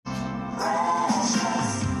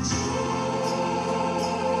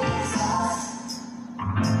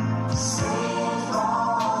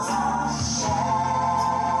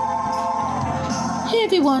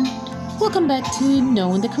everyone, welcome back to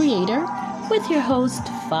Knowing the Creator with your host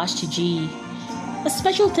Vashti G. A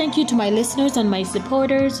special thank you to my listeners and my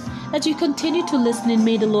supporters as you continue to listen, and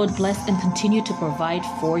may the Lord bless and continue to provide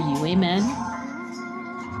for you. Amen.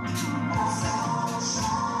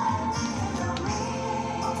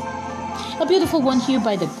 A beautiful one here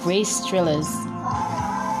by the Grace Trillers.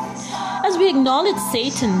 As we acknowledge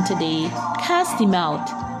Satan today, cast him out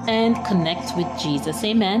and connect with Jesus.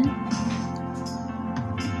 Amen.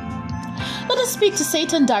 Let us speak to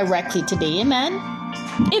Satan directly today. Amen.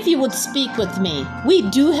 If you would speak with me, we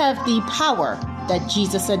do have the power that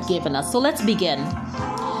Jesus had given us. So let's begin.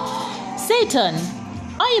 Satan,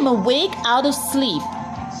 I am awake out of sleep.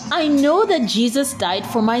 I know that Jesus died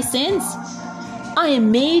for my sins. I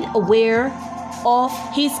am made aware of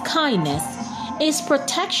his kindness, his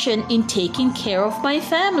protection in taking care of my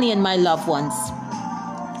family and my loved ones.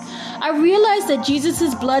 I realize that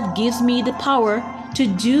Jesus' blood gives me the power to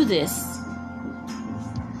do this.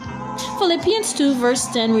 Philippians 2 verse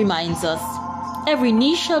 10 reminds us, every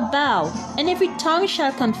knee shall bow and every tongue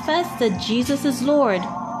shall confess that Jesus is Lord.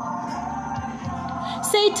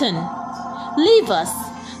 Satan, leave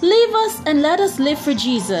us and let us live for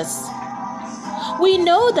Jesus. We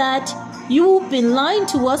know that you've been lying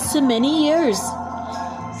to us for many years.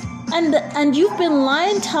 And you've been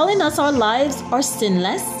lying, telling us our lives are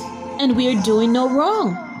sinless and we are doing no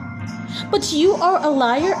wrong. But you are a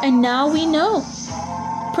liar, and now we know.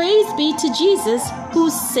 Praise be to Jesus who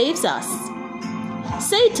saves us.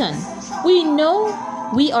 Satan, we know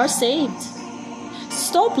we are saved.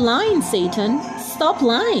 Stop lying, Satan. Stop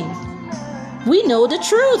lying. We know the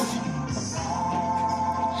truth.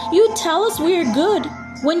 You tell us we are good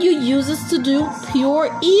when you use us to do pure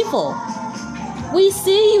evil. We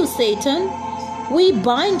see you, Satan. We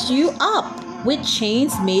bind you up with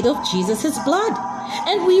chains made of Jesus' blood,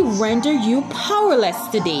 and we render you powerless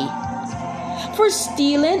today for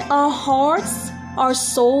stealing our hearts, our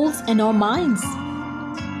souls, and our minds.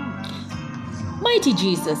 Mighty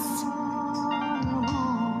Jesus,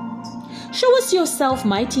 show us yourself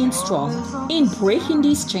mighty and strong in breaking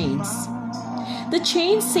these chains. The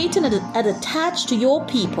chains Satan had attached to your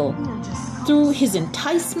people through his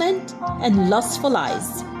enticement and lustful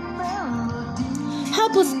eyes.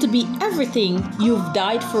 Help us to be everything you've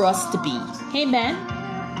died for us to be. Amen.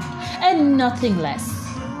 And nothing less.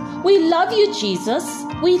 We love you, Jesus.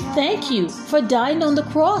 We thank you for dying on the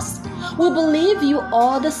cross. We believe you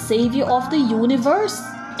are the Savior of the universe,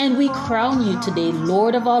 and we crown you today,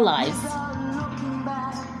 Lord of our lives.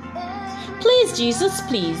 Please, Jesus,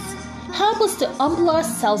 please, help us to humble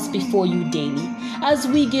ourselves before you daily as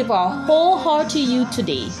we give our whole heart to you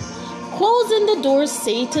today, closing the doors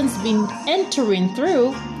Satan's been entering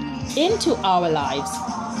through into our lives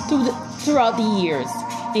throughout the years.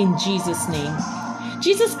 In Jesus' name.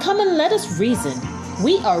 Jesus, come and let us reason.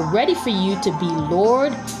 We are ready for you to be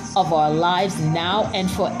Lord of our lives now and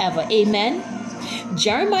forever. Amen.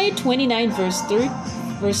 Jeremiah 29 verse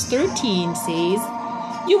 13 says,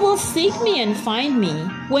 you will seek me and find me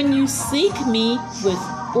when you seek me with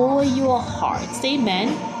all your hearts. Amen.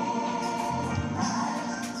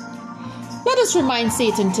 Let us remind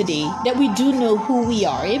Satan today that we do know who we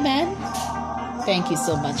are. Amen. Thank you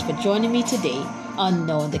so much for joining me today on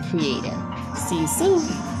Knowing the Creator. See you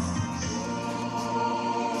soon.